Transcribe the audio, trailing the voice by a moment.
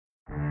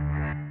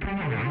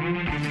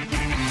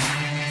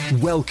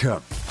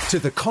Welcome to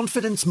the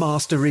Confidence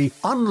Mastery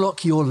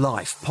Unlock Your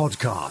Life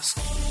podcast,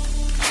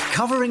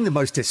 covering the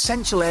most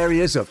essential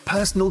areas of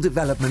personal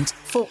development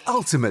for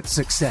ultimate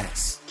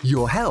success,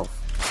 your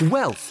health,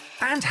 wealth,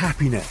 and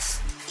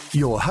happiness.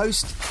 Your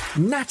host,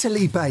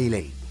 Natalie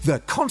Bailey, the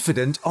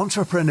Confident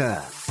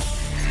Entrepreneur.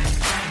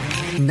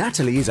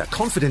 Natalie is a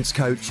confidence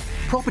coach,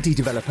 property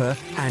developer,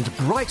 and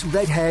bright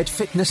red-haired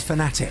fitness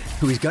fanatic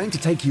who is going to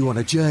take you on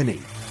a journey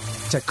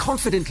to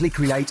confidently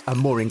create a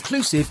more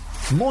inclusive,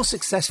 more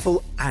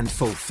successful, and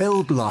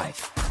fulfilled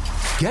life.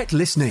 Get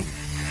listening,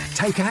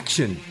 take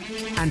action,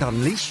 and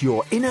unleash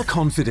your inner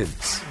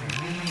confidence.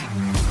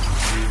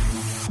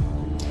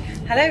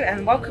 Hello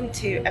and welcome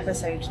to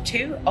episode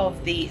 2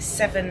 of the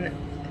 7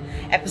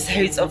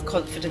 episodes of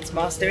Confidence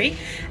Mastery.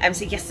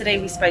 So yesterday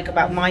we spoke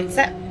about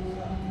mindset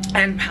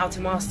and how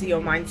to master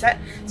your mindset.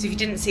 So if you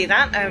didn't see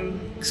that,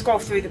 scroll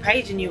through the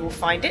page and you will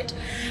find it.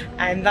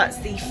 And that's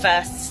the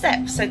first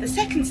step. So the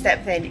second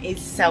step then is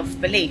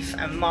self-belief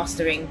and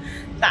mastering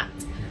that.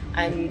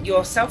 And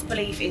your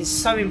self-belief is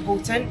so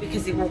important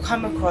because it will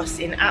come across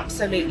in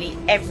absolutely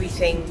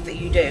everything that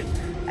you do.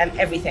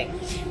 Everything.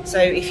 So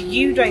if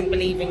you don't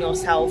believe in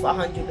yourself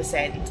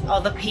 100%,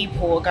 other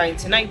people are going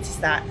to notice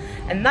that,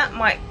 and that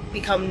might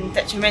become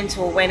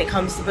detrimental when it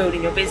comes to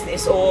building your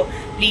business or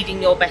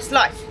leading your best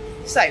life.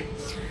 So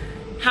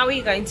how are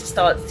you going to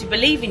start to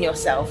believe in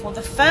yourself? Well,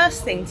 the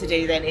first thing to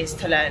do then is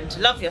to learn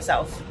to love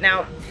yourself.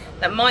 Now,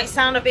 that might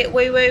sound a bit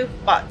woo-woo,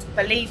 but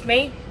believe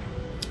me,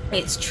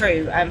 it's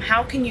true.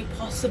 How can you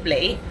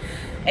possibly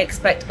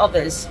expect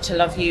others to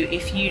love you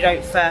if you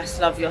don't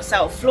first love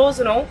yourself? Flaws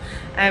and all,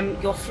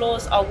 your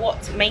flaws are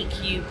what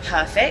make you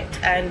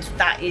perfect, and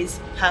that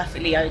is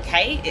perfectly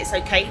okay. It's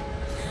okay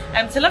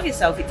to love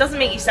yourself. It doesn't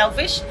make you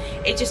selfish.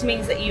 It just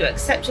means that you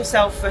accept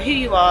yourself for who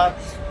you are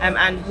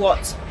and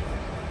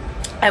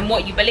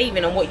what you believe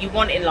in and what you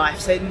want in life.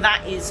 So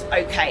that is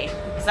okay.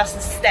 So that's the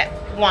step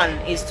 1,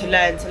 is to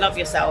learn to love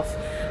yourself.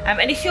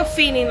 And if you're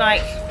feeling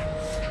like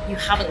you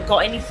haven't got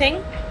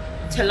anything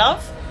to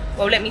love,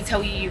 well, let me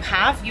tell you, you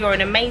have. You're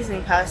an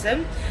amazing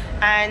person,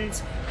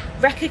 and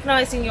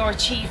recognizing your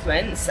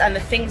achievements and the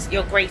things that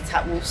you're great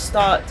at will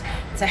start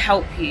to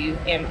help you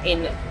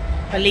in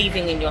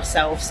believing in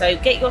yourself. So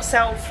get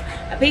yourself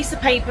a piece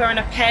of paper and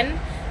a pen,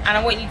 and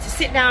I want you to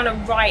sit down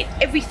and write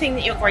everything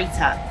that you're great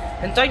at,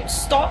 and don't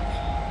stop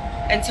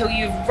until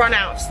you've run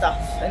out of stuff.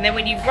 And then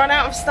when you've run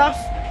out of stuff,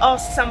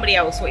 ask somebody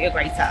else what you're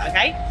great at,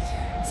 okay?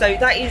 So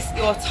that is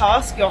your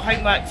task, your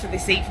homework for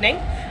this evening,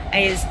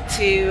 is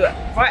to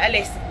write a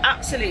list of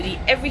absolutely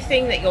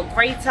everything that you're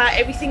great at,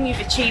 everything you've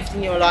achieved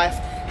in your life,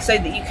 so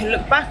that you can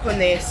look back on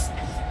this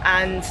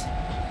and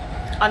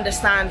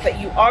understand that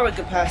you are a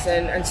good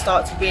person and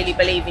start to really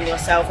believe in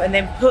yourself, and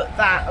then put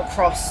that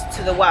across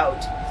to the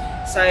world.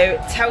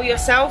 So tell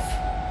yourself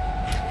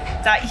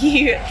that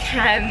you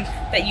can,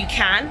 that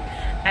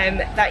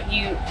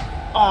you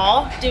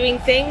are doing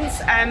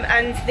things,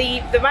 and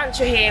the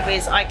mantra here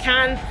is I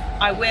can,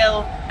 I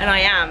will, and I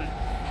am.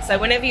 So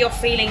whenever you're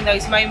feeling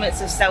those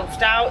moments of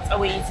self-doubt, I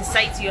want you to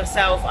say to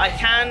yourself, I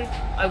can,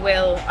 I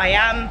will, I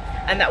am,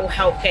 and that will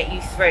help get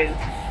you through.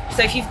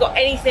 So if you've got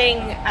anything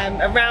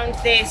around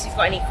this, you've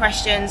got any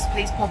questions,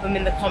 please pop them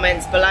in the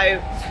comments below,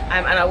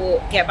 and I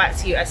will get back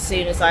to you as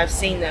soon as I've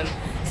seen them.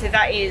 So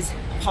that is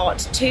part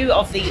 2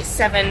 of the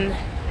 7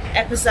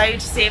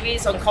 episode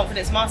series on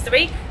Confidence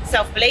Mastery,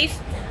 self-belief.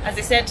 As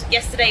I said,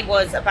 yesterday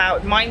was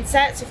about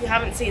mindset. So if you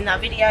haven't seen that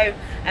video,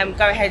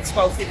 go ahead,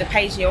 scroll through the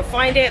page and you'll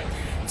find it.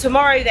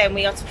 Tomorrow then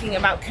we are talking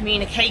about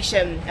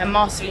communication and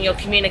mastering your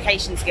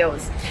communication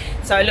skills.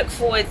 So I look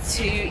forward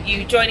to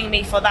you joining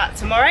me for that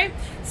tomorrow.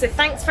 So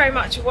thanks very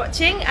much for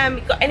watching. If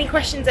you've got any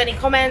questions, any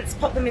comments,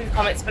 pop them in the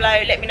comments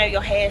below. Let me know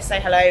you're here, say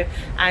hello,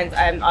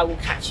 and I will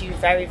catch you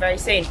very, very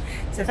soon.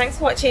 So thanks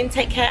for watching,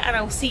 take care, and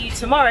I will see you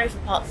tomorrow for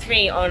part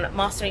 3 on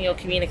mastering your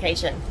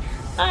communication.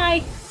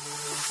 Bye.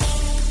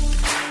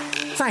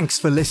 Thanks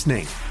for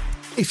listening.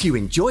 If you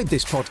enjoyed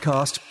this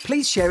podcast,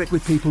 please share it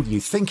with people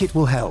you think it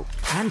will help,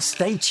 and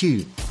stay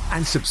tuned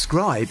and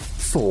subscribe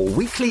for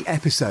weekly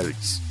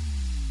episodes.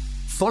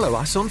 Follow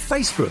us on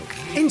Facebook,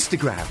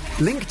 Instagram,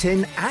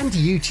 LinkedIn, and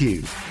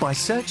YouTube by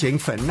searching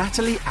for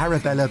Natalie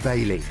Arabella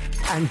Bailey,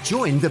 and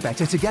join the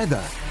Better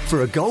Together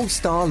for a Gold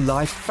Star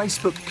Life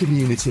Facebook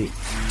community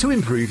to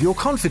improve your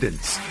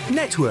confidence,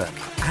 network,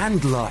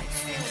 and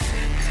life.